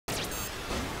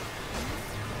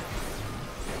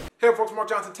there, folks, Mark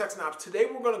Johnson, Tech Snobs. Today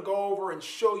we're going to go over and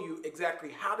show you exactly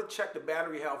how to check the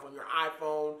battery health on your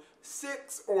iPhone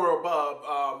 6 or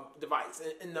above device.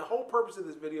 And the whole purpose of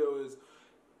this video is,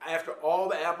 after all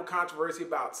the Apple controversy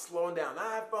about slowing down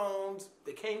iPhones,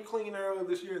 they came clean earlier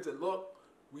this year and said, look,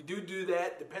 we do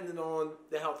that depending on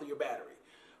the health of your battery.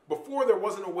 Before, there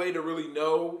wasn't a way to really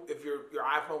know if your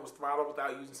iPhone was throttled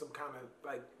without using some kind of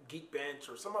like Geekbench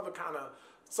or some other kind of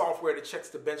software that checks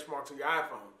the benchmarks of your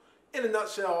iPhone. In a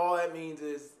nutshell, all that means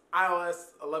is iOS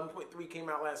 11.3 came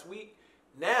out last week.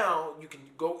 Now you can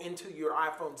go into your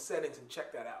iPhone settings and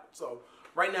check that out. So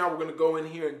right now we're going to go in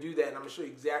here and do that, and I'm going to show you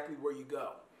exactly where you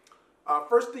go.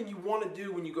 First thing you want to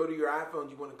do when you go to your iPhone,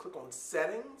 you want to click on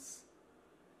Settings.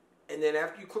 And then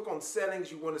after you click on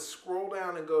Settings, you want to scroll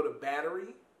down and go to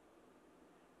Battery.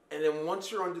 And then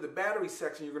once you're under the battery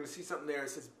section, you're going to see something there that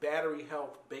says Battery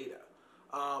Health Beta.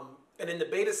 And in the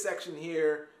beta section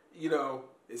here, you know,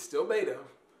 it's still beta.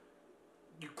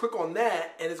 You click on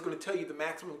that, and it's going to tell you the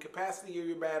maximum capacity of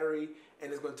your battery, and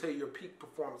it's going to tell you your peak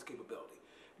performance capability.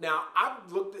 Now, I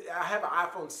have an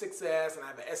iPhone 6s and I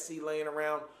have an SE laying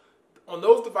around. On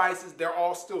those devices, they're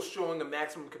all still showing a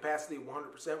maximum capacity of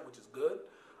 100%, which is good.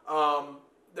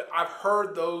 I've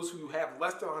heard those who have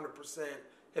less than 100%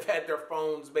 have had their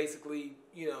phones basically,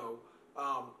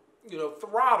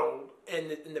 throttled, and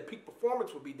the peak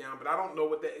performance will be down, but I don't know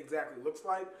what that exactly looks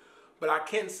like. But I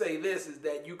can say this, is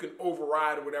that you can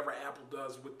override whatever Apple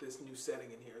does with this new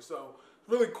setting in here. So it's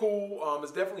really cool.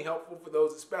 It's definitely helpful for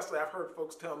those, especially I've heard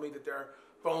folks tell me that their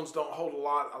phones don't hold a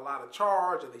lot of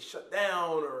charge, or they shut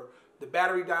down, or the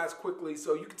battery dies quickly.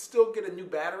 So you can still get a new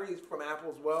battery from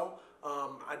Apple as well.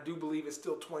 I do believe it's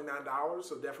still $29,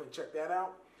 so definitely check that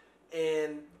out.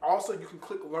 And also you can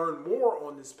click Learn More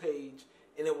on this page,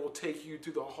 and it will take you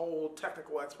to the whole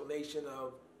technical explanation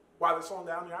of why they're slowing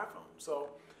down your iPhone. So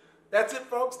that's it,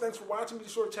 folks. Thanks for watching. Be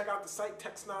sure to check out the site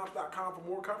techsnobs.com for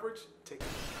more coverage. Take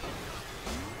care.